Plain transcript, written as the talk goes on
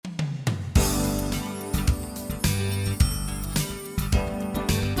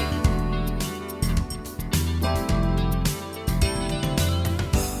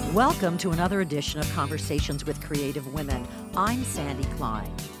Welcome to another edition of Conversations with Creative Women. I'm Sandy Klein.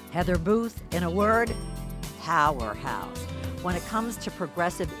 Heather Booth, in a word, powerhouse. When it comes to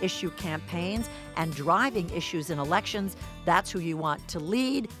progressive issue campaigns and driving issues in elections, that's who you want to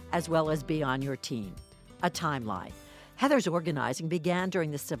lead as well as be on your team. A timeline. Heather's organizing began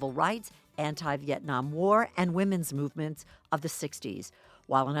during the civil rights, anti-Vietnam War, and women's movements of the 60s.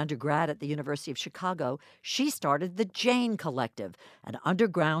 While an undergrad at the University of Chicago, she started the Jane Collective, an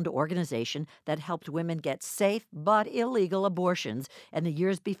underground organization that helped women get safe but illegal abortions in the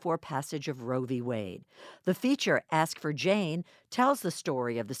years before passage of Roe v. Wade. The feature, Ask for Jane, tells the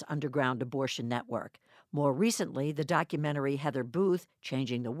story of this underground abortion network. More recently, the documentary Heather Booth,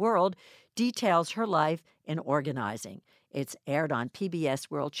 Changing the World, details her life in organizing. It's aired on PBS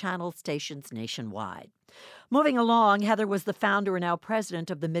World Channel stations nationwide. Moving along, Heather was the founder and now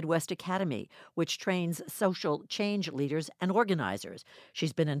president of the Midwest Academy, which trains social change leaders and organizers.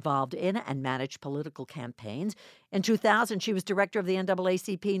 She's been involved in and managed political campaigns. In 2000, she was director of the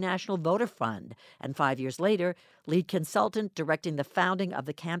NAACP National Voter Fund, and 5 years later, lead consultant directing the founding of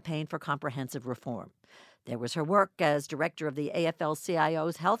the Campaign for Comprehensive Reform. There was her work as director of the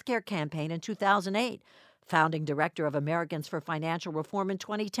AFL-CIO's healthcare campaign in 2008, founding director of Americans for Financial Reform in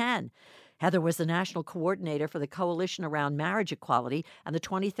 2010. Heather was the national coordinator for the Coalition Around Marriage Equality and the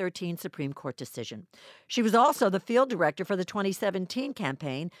 2013 Supreme Court decision. She was also the field director for the 2017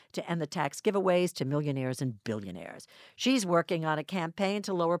 campaign to end the tax giveaways to millionaires and billionaires. She's working on a campaign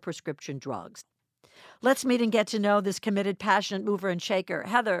to lower prescription drugs. Let's meet and get to know this committed, passionate mover and shaker.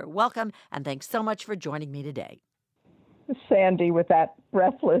 Heather, welcome, and thanks so much for joining me today. Sandy, with that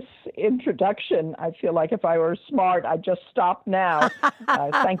breathless introduction, I feel like if I were smart, I'd just stop now.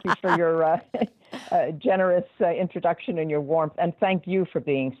 Thank you for your generous introduction and your warmth, and thank you for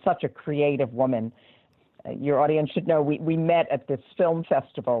being such a creative woman. Your audience should know we met at this film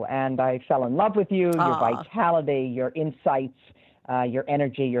festival, and I fell in love with you, your vitality, your insights, your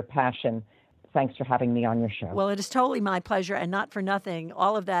energy, your passion. Thanks for having me on your show. Well, it is totally my pleasure, and not for nothing.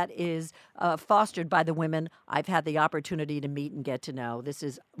 All of that is fostered by the women I've had the opportunity to meet and get to know. This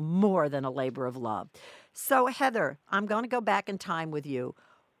is more than a labor of love. So, Heather, I'm going to go back in time with you.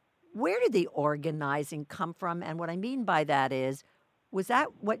 Where did the organizing come from? And what I mean by that is, was that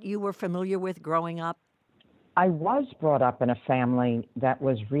what you were familiar with growing up? I was brought up in a family that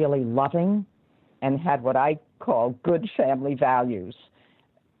was really loving and had what I call good family values.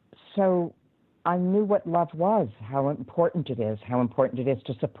 So I knew what love was, how important it is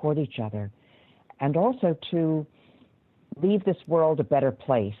to support each other, and also to leave this world a better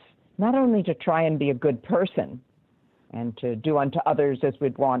place, not only to try and be a good person and to do unto others as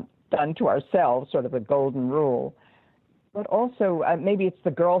we'd want done to ourselves, sort of a golden rule, but also maybe it's the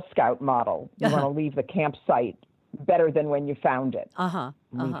Girl Scout model. You want to leave the campsite better than when you found it.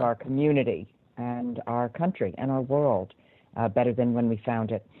 Leave our community and our country and our world better than when we found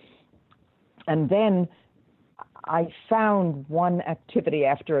it. And then I found one activity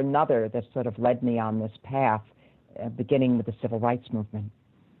after another that sort of led me on this path, beginning with the civil rights movement.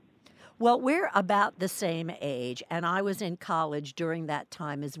 Well, we're about the same age, and I was in college during that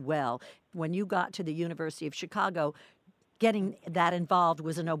time as well. When you got to the University of Chicago, getting that involved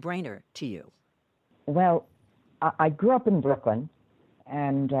was a no-brainer to you. Well, I grew up in Brooklyn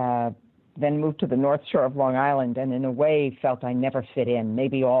and then moved to the North Shore of Long Island, and in a way felt I never fit in.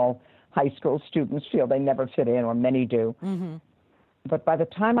 Maybe all high school students feel they never fit in, or many do. Mm-hmm. But by the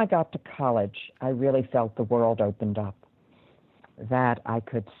time I got to college, I really felt the world opened up, that I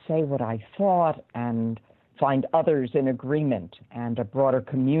could say what I thought and find others in agreement and a broader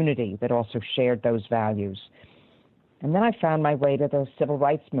community that also shared those values. And then I found my way to the civil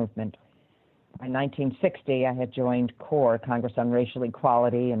rights movement. By 1960, I had joined CORE, Congress on Racial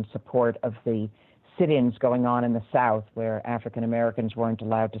Equality, in support of the sit-ins going on in the South, where African Americans weren't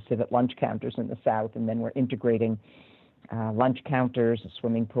allowed to sit at lunch counters in the South, and then we're integrating lunch counters,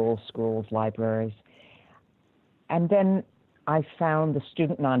 swimming pools, schools, libraries. And then I found the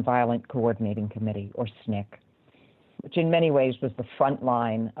Student Nonviolent Coordinating Committee, or SNCC, which in many ways was the front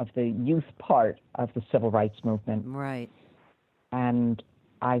line of the youth part of the civil rights movement. Right. And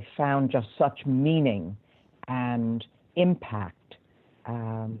I found just such meaning and impact,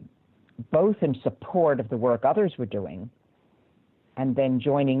 both in support of the work others were doing and then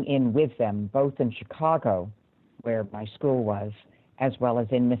joining in with them, both in Chicago, where my school was, as well as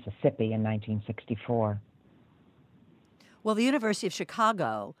in Mississippi in 1964. Well, the University of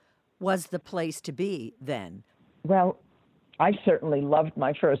Chicago was the place to be then. Well, I certainly loved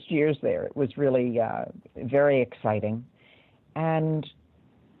my first years there. It was really very exciting. And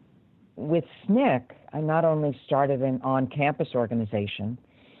with SNCC, I not only started an on-campus organization,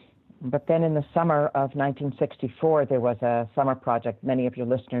 But then in the summer of 1964, there was a summer project. Many of your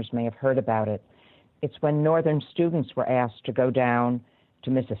listeners may have heard about it. It's when Northern students were asked to go down to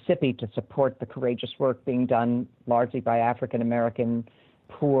Mississippi to support the courageous work being done largely by African American,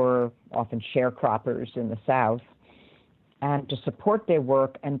 poor, often sharecroppers in the South, and to support their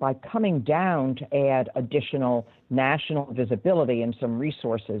work, and by coming down to add additional national visibility and some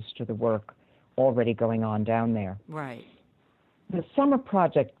resources to the work already going on down there. Right. The summer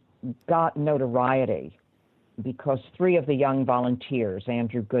project got notoriety because three of the young volunteers,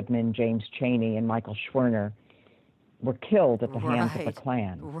 Andrew Goodman, James Chaney, and Michael Schwerner, were killed at the hands of the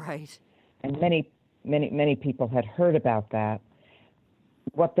Klan. Right. And many people had heard about that.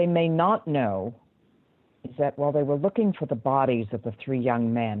 What they may not know is that while they were looking for the bodies of the three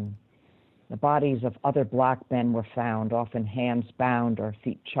young men, the bodies of other black men were found, often hands bound or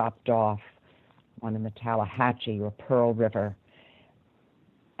feet chopped off, one in the Tallahatchie or Pearl River.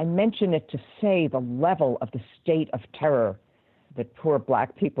 I mention it to say the level of the state of terror that poor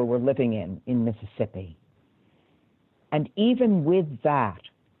black people were living in Mississippi. And even with that,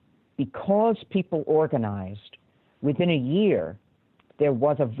 because people organized, within a year, there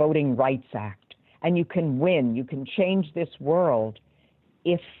was a Voting Rights Act. And you can win, you can change this world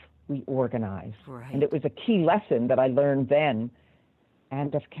if we organize. Right. And it was a key lesson that I learned then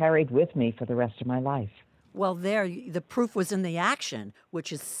and have carried with me for the rest of my life. Well, there, the proof was in the action,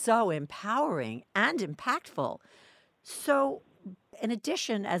 which is so empowering and impactful. So, in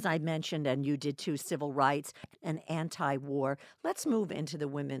addition, as I mentioned, and you did too, civil rights and anti-war, let's move into the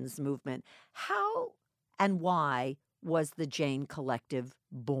women's movement. How and why was the Jane Collective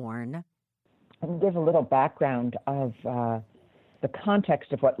born? I'll give a little background of the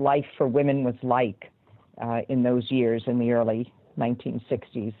context of what life for women was like in those years in the early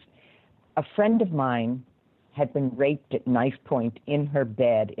 1960s. A friend of mine had been raped at knife point in her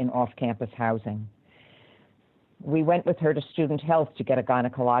bed in off-campus housing. We went with her to Student Health to get a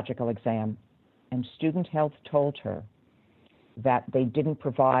gynecological exam, and Student Health told her that they didn't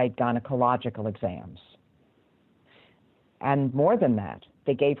provide gynecological exams. And more than that,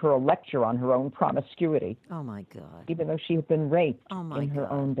 they gave her a lecture on her own promiscuity. Oh, my God. Even though she had been raped in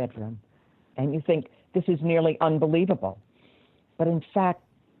her own bedroom. And you think, this is nearly unbelievable. But in fact,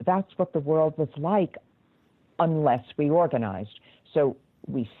 that's what the world was like unless we organized. So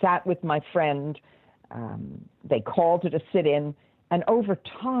we sat with my friend, they called her to sit in, and over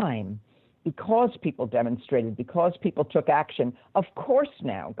time, because people demonstrated, because people took action, of course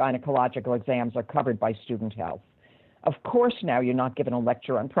now gynecological exams are covered by Student Health. Of course now you're not given a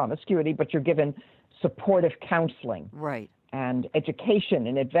lecture on promiscuity, but you're given supportive counseling. Right. And education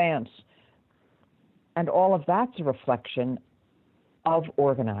in advance. And all of that's a reflection of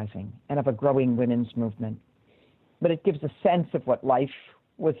organizing and of a growing women's movement. But it gives a sense of what life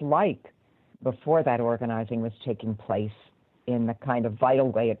was like before that organizing was taking place in the kind of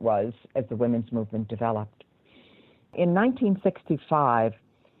vital way it was as the women's movement developed. In 1965,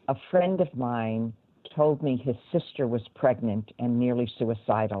 a friend of mine told me his sister was pregnant and nearly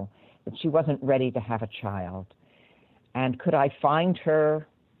suicidal, that she wasn't ready to have a child. And could I find her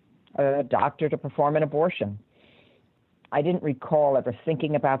a doctor to perform an abortion? I didn't recall ever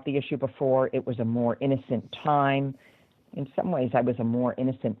thinking about the issue before. It was a more innocent time. In some ways, I was a more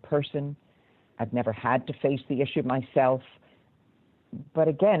innocent person. I've never had to face the issue myself. But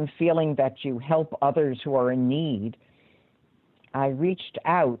again, feeling that you help others who are in need, I reached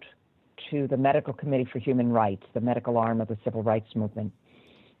out to the Medical Committee for Human Rights, the medical arm of the civil rights movement,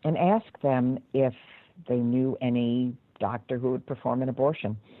 and asked them if they knew any doctor who would perform an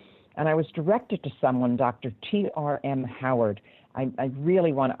abortion. And I was directed to someone, Dr. T.R.M. Howard. I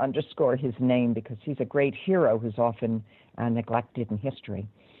really want to underscore his name because he's a great hero who's often neglected in history.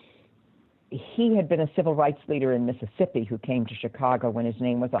 He had been a civil rights leader in Mississippi who came to Chicago when his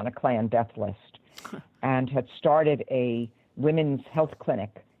name was on a Klan death list and had started a women's health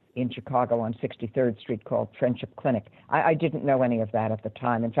clinic in Chicago on 63rd Street called Friendship Clinic. I didn't know any of that at the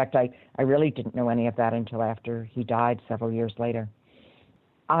time. In fact, I really didn't know any of that until after he died several years later.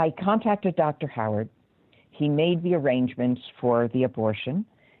 I contacted Dr. Howard. He made the arrangements for the abortion.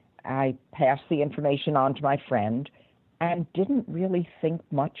 I passed the information on to my friend and didn't really think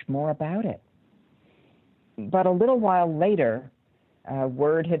much more about it. But a little while later,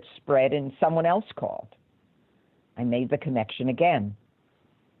 word had spread and someone else called. I made the connection again.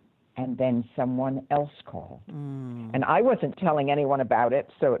 And then someone else called. And I wasn't telling anyone about it,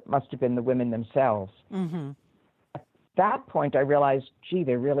 so it must have been the women themselves. Mm-hmm. At that point, I realized, gee,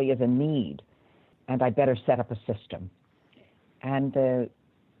 there really is a need, and I better set up a system. And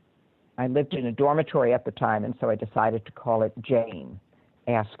I lived in a dormitory at the time, and so I decided to call it Jane.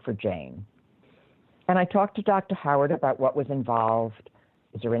 ask for Jane. And I talked to Dr. Howard about what was involved.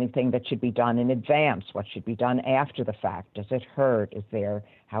 Is there anything that should be done in advance? What should be done after the fact? Does it hurt?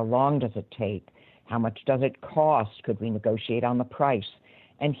 How long does it take? How much does it cost? Could we negotiate on the price?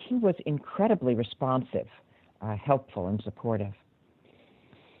 And he was incredibly responsive, helpful and supportive.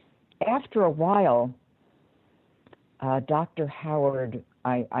 After a while, Dr. Howard,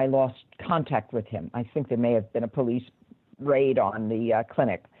 I lost contact with him. I think there may have been a police raid on the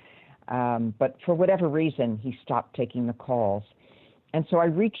clinic. But for whatever reason, he stopped taking the calls. And so I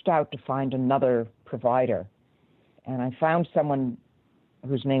reached out to find another provider. And I found someone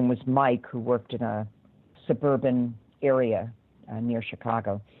whose name was Mike, who worked in a suburban area near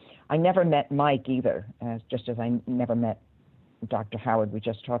Chicago. I never met Mike either, just as I never met Dr. Howard. We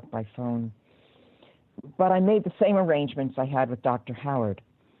just talked by phone. But I made the same arrangements I had with Dr. Howard.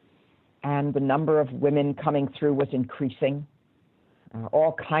 And the number of women coming through was increasing,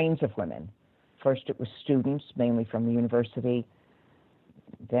 all kinds of women. First it was students, mainly from the university.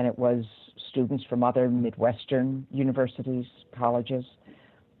 Then it was students from other Midwestern universities, colleges.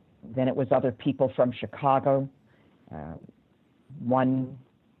 Then it was other people from Chicago. One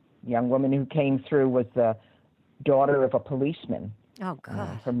young woman who came through was the daughter of a policeman. Oh,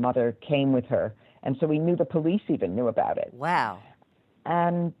 God. Her mother came with her. And so we knew the police even knew about it. Wow.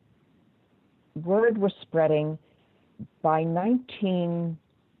 And word was spreading. By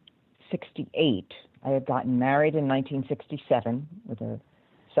 1968, I had gotten married in 1967 with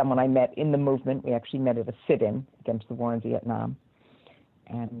someone I met in the movement. We actually met at a sit-in against the war in Vietnam.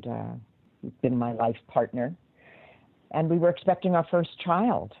 And he's been my life partner. And we were expecting our first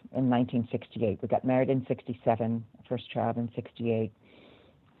child in 1968. We got married in 67, first child in 68.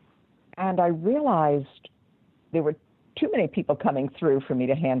 And I realized there were too many people coming through for me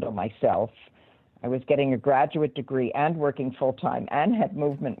to handle myself. I was getting a graduate degree and working full-time and had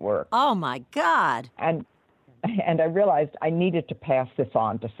movement work. Oh, my God. And I realized I needed to pass this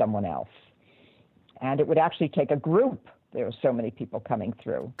on to someone else. And it would actually take a group. There were so many people coming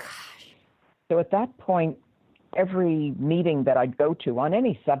through. Gosh. So at that point, every meeting that I'd go to on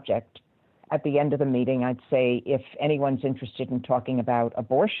any subject, at the end of the meeting, I'd say, if anyone's interested in talking about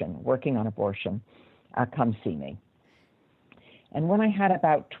abortion, working on abortion, come see me. And when I had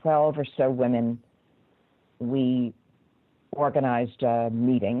about 12 or so women, we organized a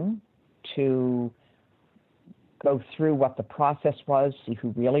meeting to go through what the process was, see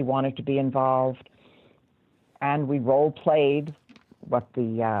who really wanted to be involved, and we role-played what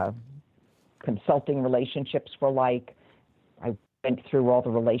the consulting relationships were like. I went through all the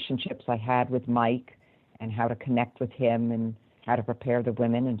relationships I had with Mike and how to connect with him and how to prepare the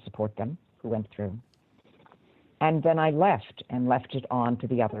women and support them who went through. And then I left it on to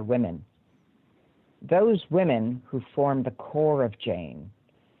the other women. Those women who formed the core of Jane,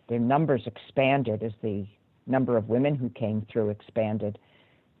 their numbers expanded as the number of women who came through expanded.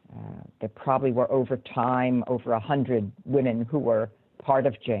 There probably were over time over 100 women who were part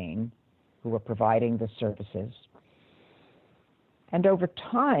of Jane, who were providing the services. And over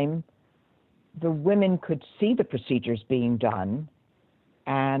time, the women could see the procedures being done,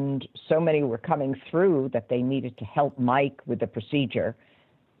 and so many were coming through that they needed to help Mike with the procedure,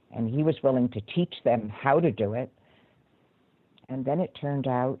 and he was willing to teach them how to do it. And then it turned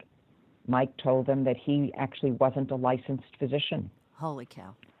out Mike told them that he actually wasn't a licensed physician. Holy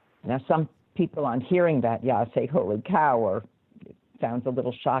cow. Now, some people on hearing that, say, holy cow, or it sounds a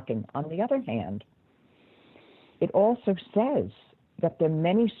little shocking. On the other hand, it also says that there are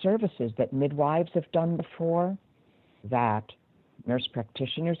many services that midwives have done before, that nurse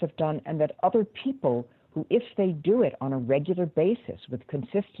practitioners have done, and that other people who, if they do it on a regular basis with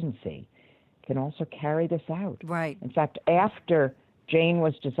consistency, can also carry this out. Right. In fact, after Jane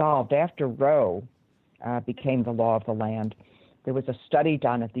was dissolved, after Roe became the law of the land, there was a study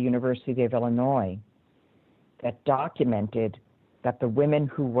done at the University of Illinois that documented that the women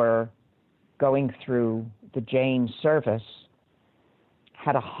who were going through the Jane service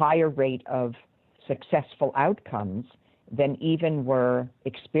had a higher rate of successful outcomes than even were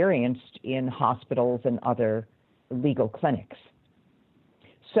experienced in hospitals and other legal clinics.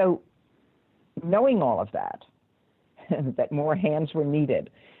 So knowing all of that, that more hands were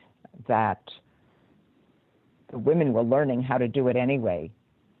needed, that the women were learning how to do it anyway,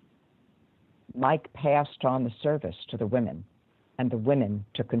 Mike passed on the service to the women, and the women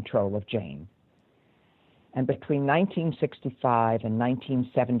took control of Jane. And between 1965 and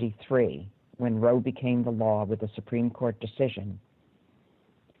 1973, when Roe became the law with a Supreme Court decision,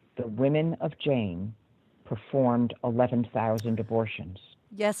 the women of Jane performed 11,000 abortions.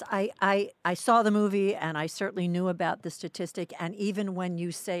 Yes, I saw the movie and I certainly knew about the statistic. And even when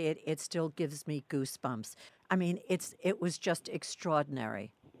you say it, it still gives me goosebumps. I mean, it was just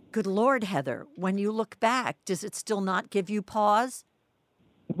extraordinary. Good Lord, Heather, when you look back, does it still not give you pause?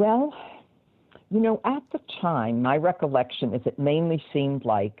 Well, at the time, my recollection is it mainly seemed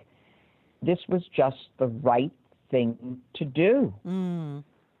like this was just the right thing to do. Mm.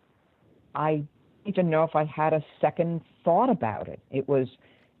 I don't even know if I had a second thought about it. It was,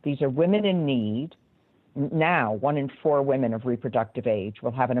 these are women in need. Now, 1 in 4 women of reproductive age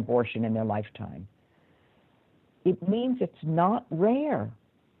will have an abortion in their lifetime. It means it's not rare.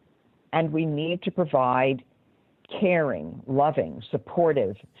 And we need to provide caring, loving,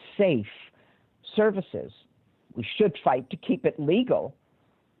 supportive, safe services. We should fight to keep it legal,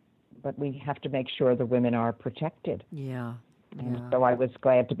 but we have to make sure the women are protected. Yeah. And so I was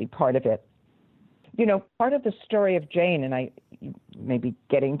glad to be part of it. Part of the story of Jane, and I may be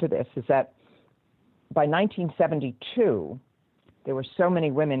getting to this, is that by 1972, there were so many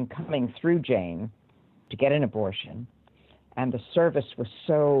women coming through Jane to get an abortion, and the service was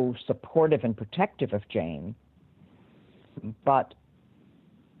so supportive and protective of Jane. But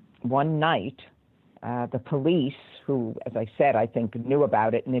one night, the police, who, as I said, I think knew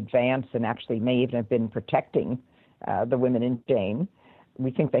about it in advance and actually may even have been protecting the women in Jane. We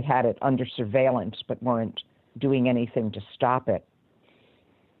think they had it under surveillance but weren't doing anything to stop it.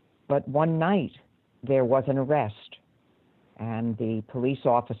 But one night, there was an arrest, and the police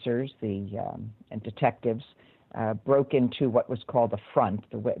officers, and detectives, broke into what was called the front,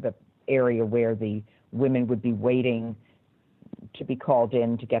 the area where the women would be waiting to be called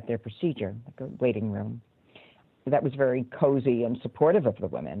in to get their procedure, like a waiting room. So that was very cozy and supportive of the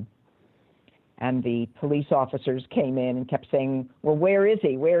women. And the police officers came in and kept saying, well, where is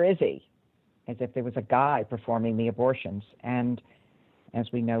he? Where is he? As if there was a guy performing the abortions. And as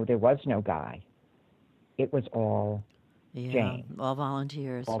we know, there was no guy. It was all Jane. All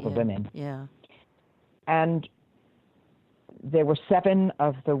volunteers. All the women. Yeah. And there were 7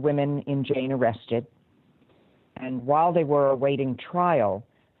 of the women in Jane arrested. And while they were awaiting trial,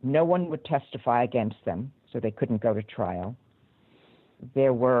 no one would testify against them, so they couldn't go to trial.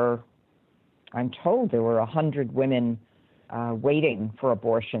 I'm told there were 100 women waiting for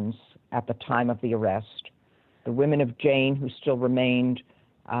abortions at the time of the arrest. The women of Jane who still remained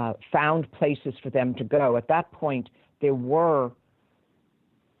found places for them to go. At that point, there were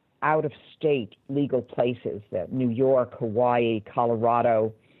out-of-state legal places, New York, Hawaii,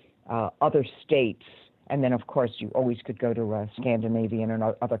 Colorado, other states. And then, of course, you always could go to a Scandinavian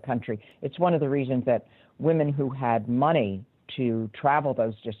or other country. It's one of the reasons that women who had money to travel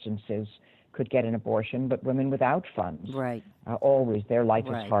those distances could get an abortion, but women without funds, always, their life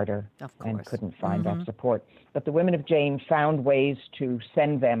is harder and couldn't find that support. But the women of Jane found ways to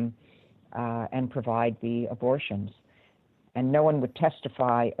send them and provide the abortions. And no one would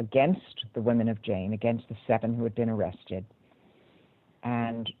testify against the women of Jane, against the 7 who had been arrested.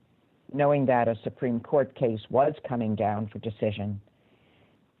 And knowing that a Supreme Court case was coming down for decision,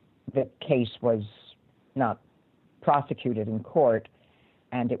 the case was not prosecuted in court,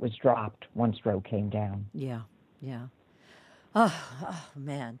 and it was dropped once Roe came down. Yeah. Oh,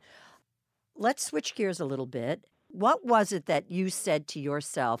 man. Let's switch gears a little bit. What was it that you said to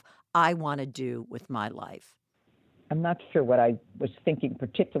yourself, I want to do with my life? I'm not sure what I was thinking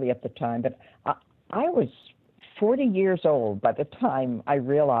particularly at the time, but I was 40 years old by the time I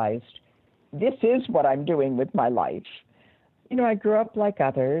realized this is what I'm doing with my life. I grew up like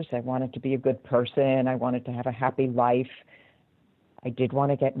others. I wanted to be a good person. I wanted to have a happy life. I did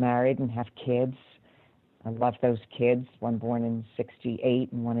want to get married and have kids. I love those kids, one born in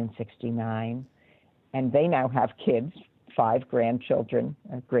 68 and one in 69. And they now have kids, 5 grandchildren,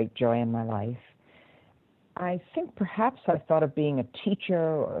 a great joy in my life. I think perhaps I thought of being a teacher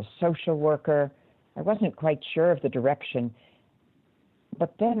or a social worker. I wasn't quite sure of the direction.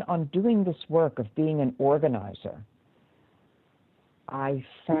 But then on doing this work of being an organizer, I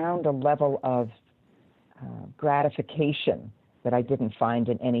found a level of gratification that I didn't find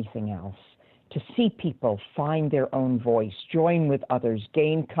in anything else. To see people find their own voice, join with others,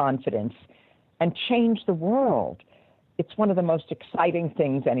 gain confidence, and change the world. It's one of the most exciting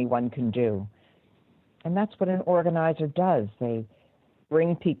things anyone can do. And that's what an organizer does. They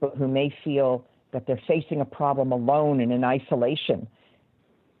bring people who may feel that they're facing a problem alone and in isolation,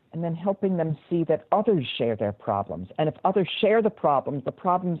 and then helping them see that others share their problems. And if others share the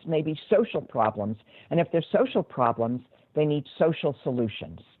problems may be social problems. And if they're social problems, they need social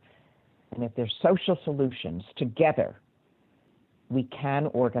solutions. And if there's social solutions, together, we can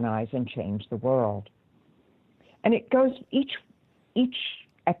organize and change the world. And it goes, each each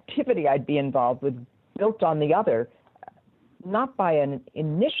activity I'd be involved with built on the other, not by an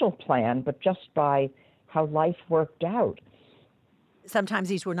initial plan, but just by how life worked out. Sometimes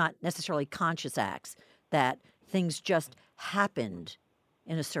these were not necessarily conscious acts, that things just happened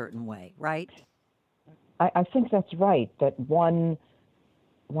in a certain way, right? I think that's right, that one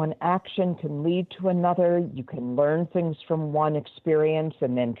action can lead to another. You can learn things from one experience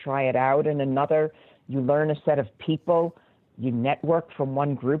and then try it out in another. You learn a set of people. You network from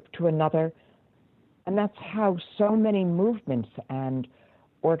one group to another. And that's how so many movements and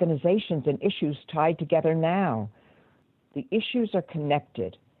organizations and issues tied together now. The issues are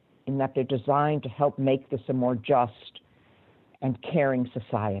connected in that they're designed to help make this a more just and caring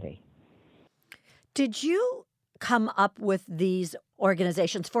society. Did you come up with these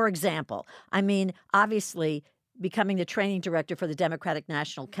organizations? For example, I mean, obviously, becoming the training director for the Democratic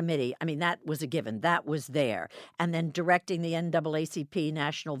National Committee, I mean, that was a given. That was there. And then directing the NAACP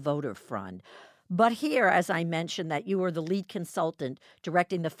National Voter Fund. But here, as I mentioned, that you were the lead consultant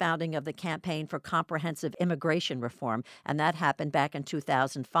directing the founding of the Campaign for Comprehensive Immigration Reform, and that happened back in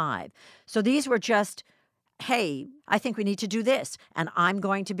 2005. So these were just, hey, I think we need to do this, and I'm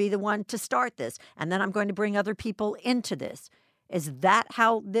going to be the one to start this, and then I'm going to bring other people into this. Is that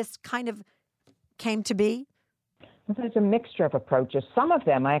how this kind of came to be? Well, there's a mixture of approaches. Some of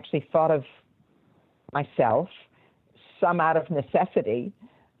them I actually thought of myself, some out of necessity,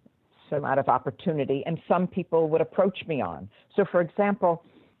 some out of opportunity, and some people would approach me on. So, for example,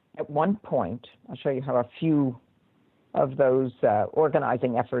 at one point, I'll show you how a few of those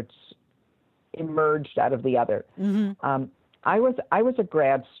organizing efforts emerged out of the other. Mm-hmm. I was a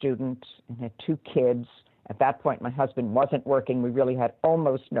grad student and had 2 kids. At that point, my husband wasn't working. We really had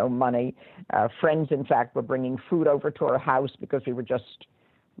almost no money. Friends, in fact, were bringing food over to our house because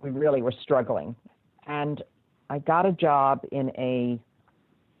we really were struggling. And I got a job in a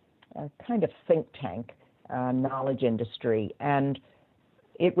kind of think tank, knowledge industry. And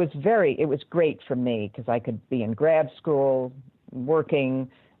it was great for me because I could be in grad school, working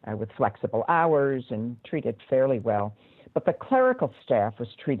with flexible hours and treated fairly well. But the clerical staff was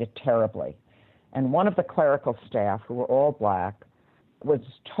treated terribly. And one of the clerical staff, who were all black, was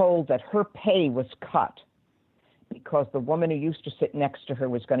told that her pay was cut because the woman who used to sit next to her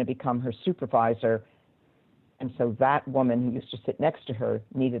was going to become her supervisor. And so that woman who used to sit next to her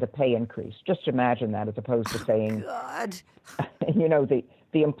needed a pay increase. Just imagine that, as opposed to saying, God.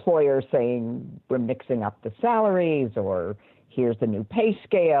 the employer saying, we're mixing up the salaries, or here's the new pay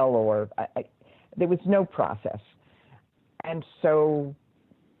scale, or there was no process. And so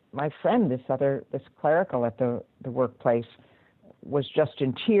my friend, this clerical at the workplace, was just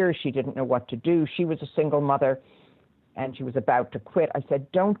in tears. She didn't know what to do. She was a single mother, and she was about to quit. I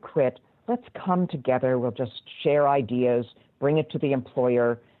said, don't quit. Let's come together. We'll just share ideas, bring it to the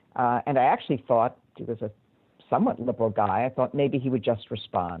employer. And I actually thought, he was a somewhat liberal guy, I thought maybe he would just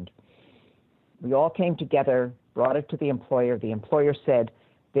respond. We all came together, brought it to the employer. The employer said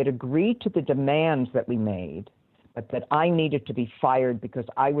they'd agreed to the demands that we made, but that I needed to be fired because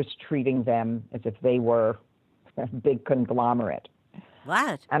I was treating them as if they were a big conglomerate.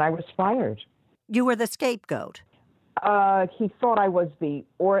 What? And I was fired. You were the scapegoat. He thought I was the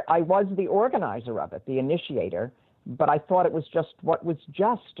organizer of it, the initiator, but I thought it was just what was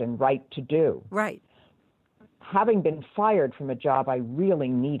just and right to do. Right. Having been fired from a job I really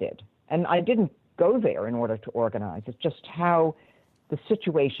needed, and I didn't go there in order to organize, it's just how the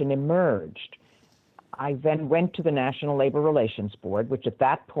situation emerged. I then went to the National Labor Relations Board, which at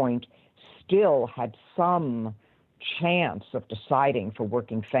that point still had some chance of deciding for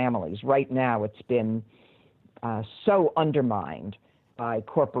working families. Right now, it's been so undermined by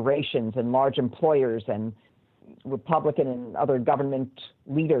corporations and large employers and Republican and other government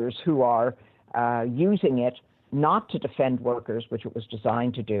leaders who are using it not to defend workers, which it was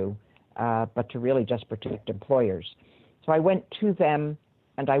designed to do, but to really just protect employers. So I went to them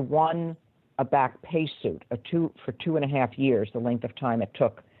and I won a back pay suit for 2.5 years, the length of time it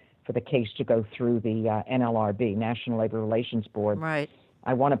took for the case to go through the NLRB, National Labor Relations Board. Right.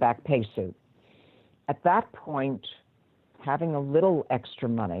 I won a back pay suit. At that point, having a little extra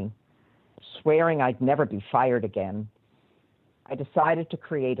money, swearing I'd never be fired again, I decided to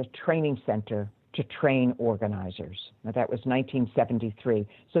create a training center to train organizers. Now, that was 1973.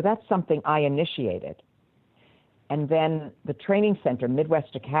 So that's something I initiated. And then the training center,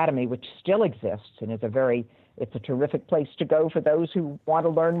 Midwest Academy, which still exists and it's a terrific place to go for those who want to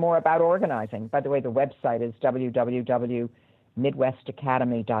learn more about organizing. By the way, the website is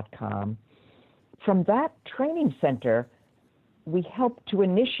www.midwestacademy.com. From that training center, we helped to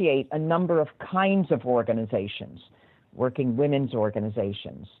initiate a number of kinds of organizations. working women's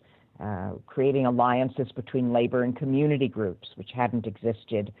organizations, creating alliances between labor and community groups, which hadn't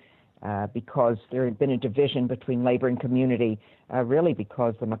existed because there had been a division between labor and community, really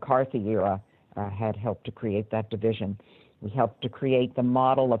because the McCarthy era had helped to create that division. We helped to create the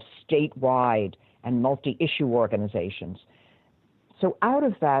model of statewide and multi-issue organizations. So out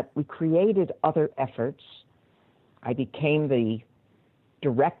of that, we created other efforts. I became the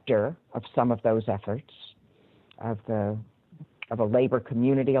director of some of those efforts, of a labor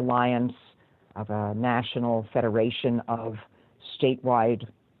community alliance, of a national federation of statewide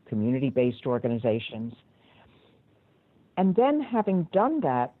community-based organizations. And then having done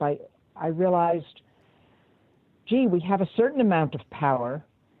that, I realized, gee, we have a certain amount of power,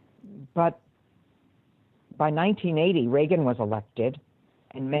 but by 1980, Reagan was elected,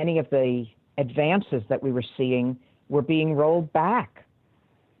 and many of the advances that we were seeing were being rolled back.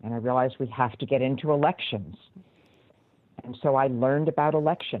 And I realized we have to get into elections. And so I learned about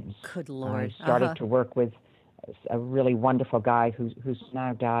elections. Good Lord. I started to work with a really wonderful guy who's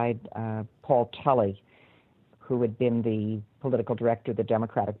now died, Paul Tully, who had been the political director of the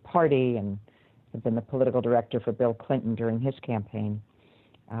Democratic Party and had been the political director for Bill Clinton during his campaign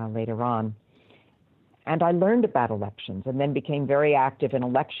later on. And I learned about elections and then became very active in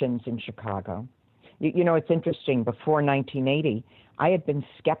elections in Chicago. You know, it's interesting, before 1980, I had been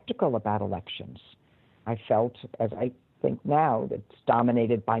skeptical about elections. I felt, as I think now, that it's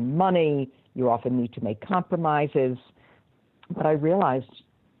dominated by money. You often need to make compromises. But I realized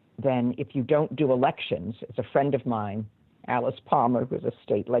then, if you don't do elections, as a friend of mine, Alice Palmer, who's a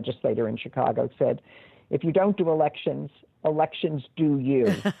state legislator in Chicago, said, if you don't do elections, elections do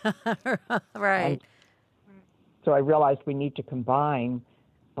you. Right. And so I realized we need to combine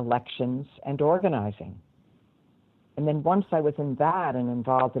elections and organizing. And then once I was in that and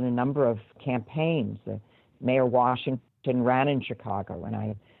involved in a number of campaigns, Mayor Washington ran in Chicago, and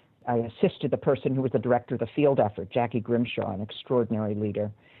I assisted the person who was the director of the field effort, Jackie Grimshaw, an extraordinary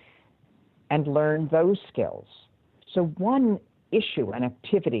leader, and learned those skills. So one issue and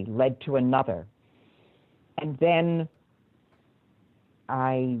activity led to another. And then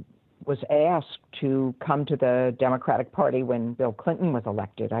I was asked to come to the Democratic Party when Bill Clinton was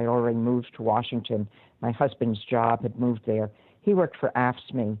elected. I already moved to Washington. My husband's job had moved there. He worked for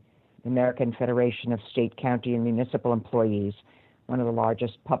AFSCME, the American Federation of State, County, and Municipal Employees, one of the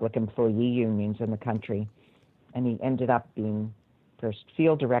largest public employee unions in the country. And he ended up being first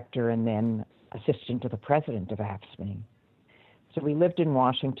field director and then assistant to the president of AFSCME. So we lived in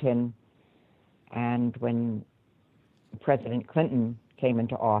Washington, and when President Clinton came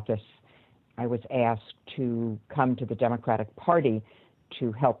into office, I was asked to come to the Democratic Party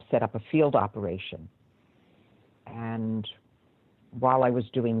to help set up a field operation. And while I was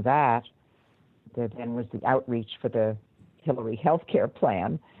doing that, there then was the outreach for the Hillary health care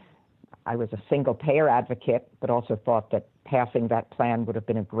plan. I was a single-payer advocate, but also thought that passing that plan would have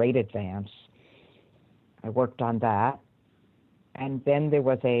been a great advance. I worked on that. And then there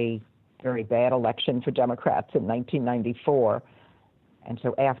was a very bad election for Democrats in 1994. And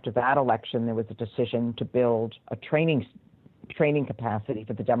so after that election, there was a decision to build a training capacity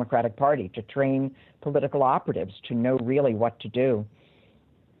for the Democratic Party, to train political operatives to know really what to do.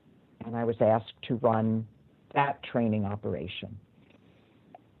 And I was asked to run that training operation.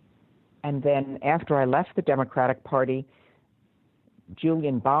 And then after I left the Democratic Party,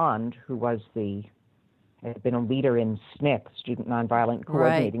 Julian Bond, who had been a leader in SNCC, Student Nonviolent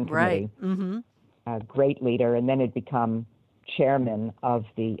Coordinating Committee, Mm-hmm. a great leader, and then had become chairman of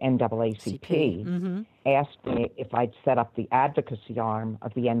the NAACP, Mm-hmm. asked me if I'd set up the advocacy arm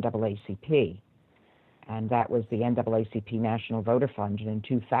of the NAACP. And that was the NAACP National Voter Fund. And in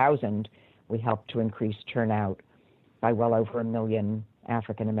 2000, we helped to increase turnout by well over 1 million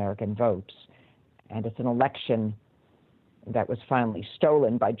African-American votes. And it's an election that was finally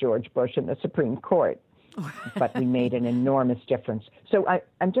stolen by George Bush in the Supreme Court. But we made an enormous difference. So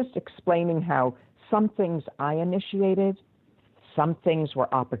I'm just explaining how some things I initiated, some things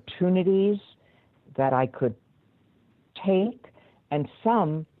were opportunities that I could take, and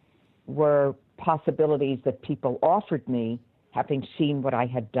some were possibilities that people offered me, having seen what I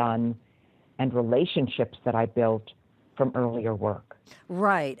had done and relationships that I built from earlier work.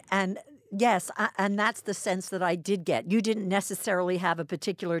 Right. And yes, and that's the sense that I did get. You didn't necessarily have a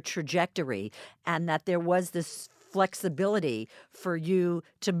particular trajectory, and that there was this flexibility for you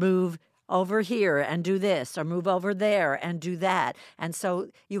to move over here and do this, or move over there and do that. And so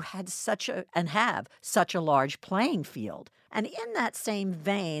you had have such a large playing field. And in that same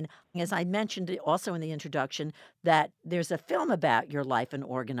vein, as I mentioned also in the introduction, that there's a film about your life in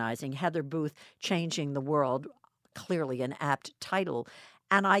organizing, Heather Booth Changing the World, clearly an apt title.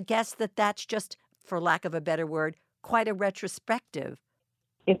 And I guess that's just, for lack of a better word, quite a retrospective.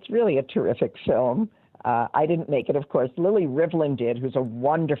 It's really a terrific film. I didn't make it, of course. Lily Rivlin did, who's a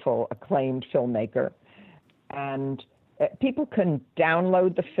wonderful, acclaimed filmmaker. And people can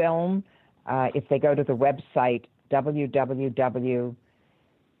download the film if they go to the website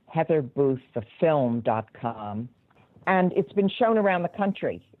www.heatherbooththefilm.com. And it's been shown around the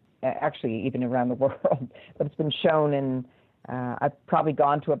country, actually even around the world. But it's been shown in, I've probably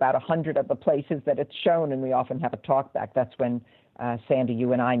gone to about 100 of the places that it's shown, and we often have a talk back. That's when Sandy,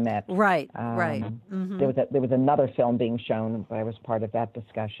 you and I met. Right, right. Mm-hmm. There was another film being shown, but I was part of that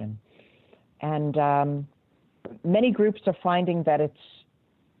discussion. And many groups are finding that it's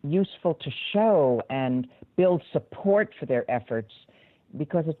useful to show and build support for their efforts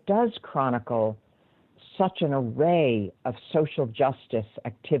because it does chronicle such an array of social justice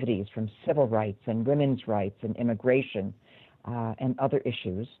activities, from civil rights and women's rights and immigration and other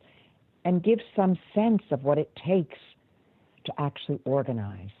issues, and gives some sense of what it takes to actually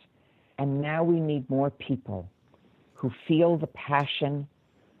organize. And now we need more people who feel the passion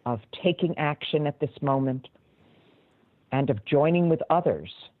of taking action at this moment and of joining with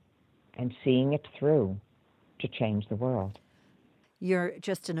others and seeing it through to change the world. You're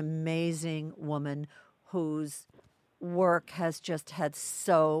just an amazing woman whose work has just had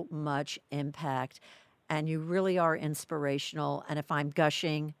so much impact, and you really are inspirational. And if I'm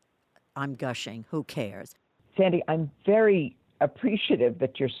gushing, I'm gushing. Who cares? Sandy, I'm very appreciative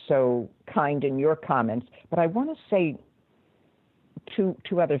that you're so kind in your comments, but I want to say two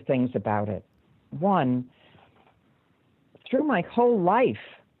other things about it. One, through my whole life,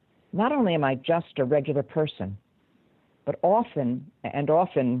 not only am I just a regular person, but often,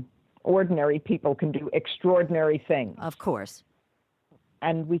 ordinary people can do extraordinary things. Of course.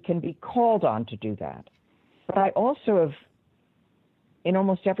 And we can be called on to do that. But I also have, in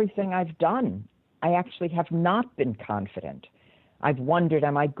almost everything I've done, I actually have not been confident. I've wondered,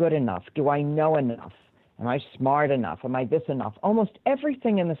 am I good enough? Do I know enough? Am I smart enough? Am I this enough? Almost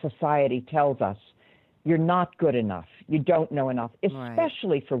everything in the society tells us you're not good enough. You don't know enough,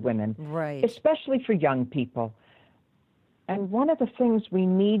 especially for women, especially for young people. And one of the things we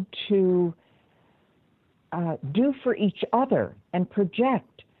need to do for each other and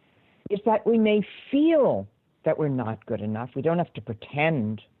project is that we may feel that we're not good enough. We don't have to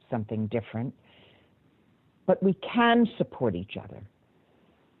pretend something different, but we can support each other.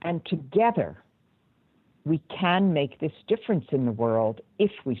 And together, we can make this difference in the world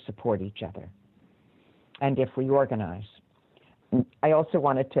if we support each other and if we organize. I also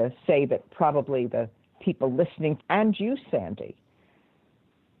wanted to say that probably the people listening, and you, Sandy,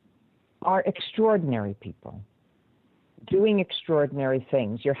 are extraordinary people doing extraordinary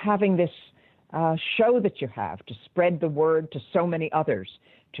things. You're having this show that you have to spread the word to so many others,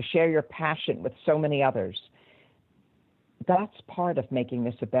 to share your passion with so many others. That's part of making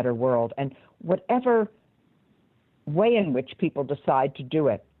this a better world. And whatever way in which people decide to do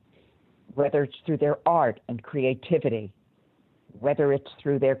it, whether it's through their art and creativity, whether it's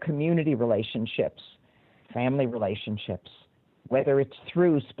through their community relationships, family relationships, whether it's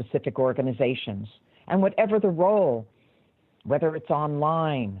through specific organizations, and whatever the role, whether it's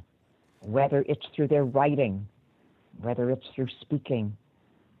online, whether it's through their writing, whether it's through speaking,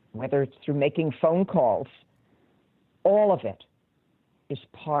 whether it's through making phone calls, all of it is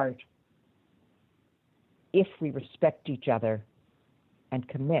part, if we respect each other and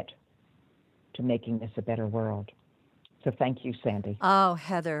commit to making this a better world. So thank you, Sandy. Oh,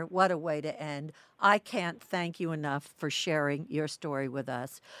 Heather, what a way to end. I can't thank you enough for sharing your story with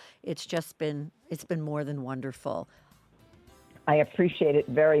us. It's been more than wonderful. I appreciate it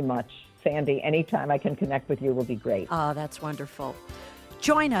very much, Sandy. Anytime I can connect with you will be great. Oh, that's wonderful.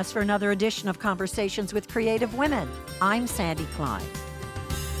 Join us for another edition of Conversations with Creative Women. I'm Sandy Klein.